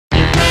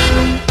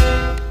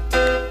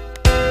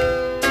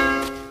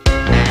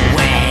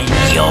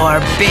you're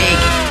big,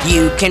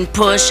 you can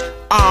push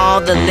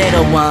all the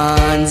little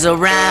ones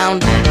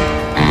around.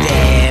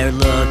 They're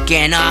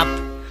looking up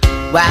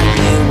while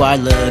you are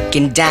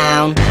looking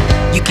down.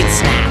 You can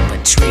snap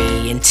a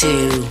tree in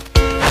two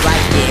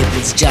like it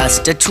was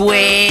just a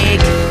twig.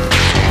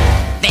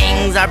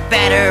 Things are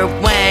better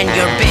when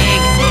you're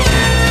big.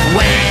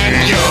 When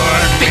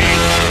you're big,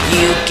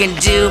 you can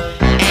do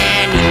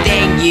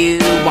anything you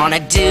wanna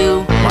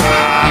do.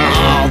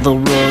 All the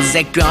rules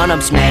that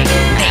grown-ups make,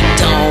 they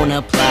don't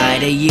apply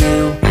to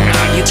you.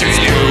 You can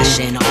splash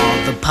in all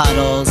the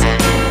puddles,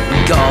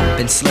 gulp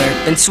and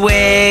slurp and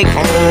swig.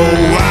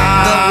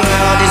 The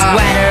world is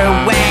wetter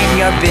when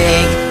you're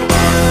big.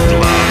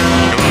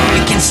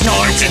 You can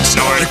snort,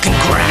 you can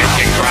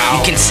growl,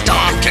 you can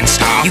stomp,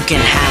 you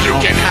can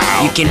howl,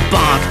 you can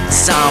bonk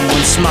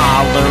someone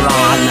smaller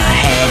on the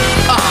head.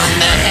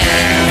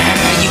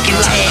 You can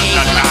take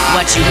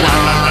what you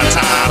want,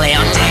 play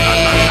all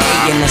day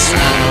in the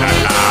snow,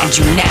 and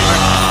you never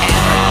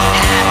ever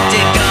have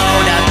to go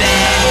to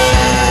bed.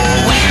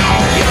 When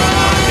you're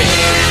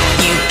big,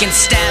 you can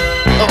step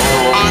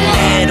on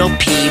little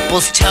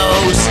people's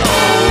toes,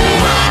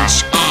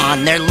 munch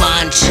on their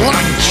lunch,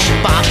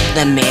 bop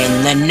them in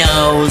the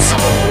nose.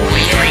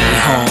 Three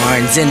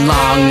horns and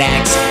long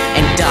necks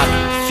and duck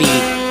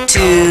feet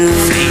too.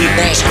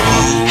 They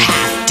don't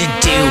have to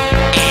do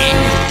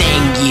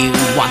anything you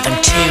want them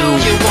to.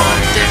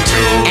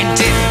 And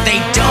if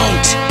they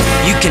don't,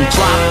 you can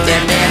plop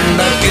them in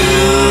the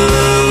goo.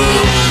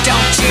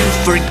 Don't you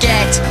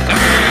forget,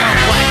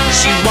 what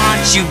you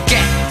want you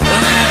get.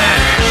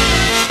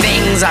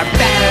 Things are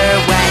better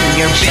when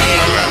you're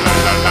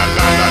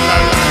big.